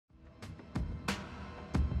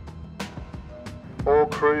All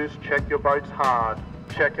crews, check your boats hard.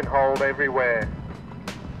 Check and hold everywhere.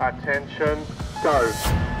 Attention, go.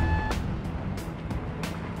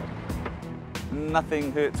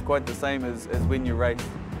 Nothing hurts quite the same as when you race.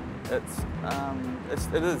 It's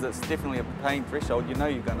definitely a pain threshold. You know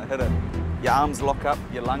you're going to hit it. Your arms lock up,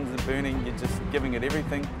 your lungs are burning, you're just giving it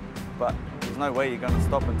everything, but there's no way you're going to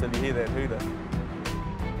stop until you hear that hooter.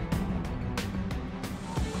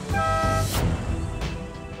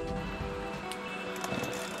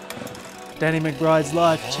 Danny McBride's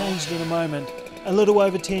life changed in a moment, a little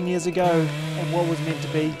over 10 years ago, and what was meant to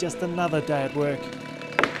be just another day at work.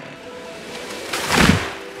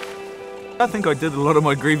 I think I did a lot of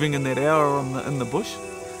my grieving in that hour in the bush.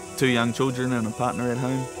 2 young children and a partner at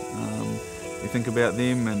home. You think about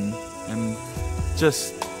them and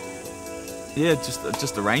just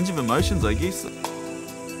a range of emotions, I guess.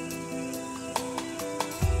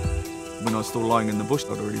 When I was still lying in the bush,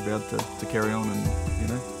 I'd already vowed to carry on and,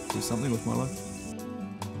 do something with my life.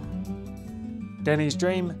 Danny's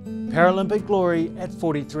dream, Paralympic glory at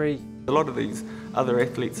 43. A lot of these other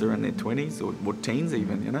athletes are in their 20s or teens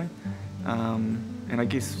even, and I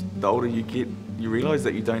guess the older you get, you realise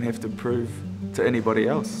that you don't have to prove to anybody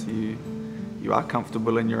else. You are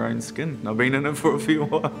comfortable in your own skin. I've been in it for a few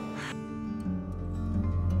while.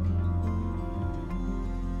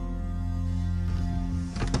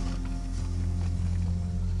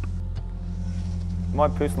 My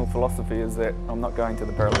personal philosophy is that I'm not going to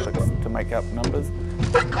the Paralympics to make up numbers.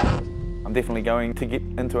 I'm definitely going to get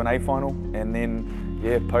into an A final, and then,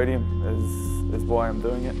 yeah, podium is why I'm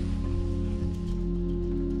doing it.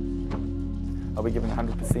 I'll be giving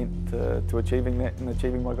 100% to achieving that and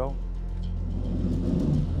achieving my goal.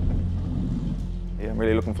 Yeah, I'm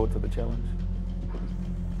really looking forward to the challenge.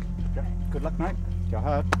 Okay. Good luck, mate. Go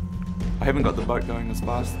hard. I haven't got the boat going as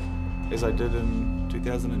fast as I did in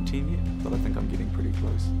 2010 yet, but I think I'm getting pretty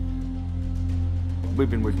close. We've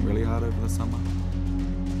been working really hard over the summer,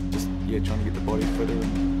 just trying to get the body fitter,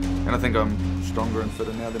 and I think I'm stronger and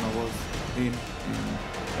fitter now than I was then,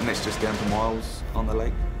 and that's just down to miles on the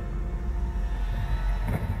lake.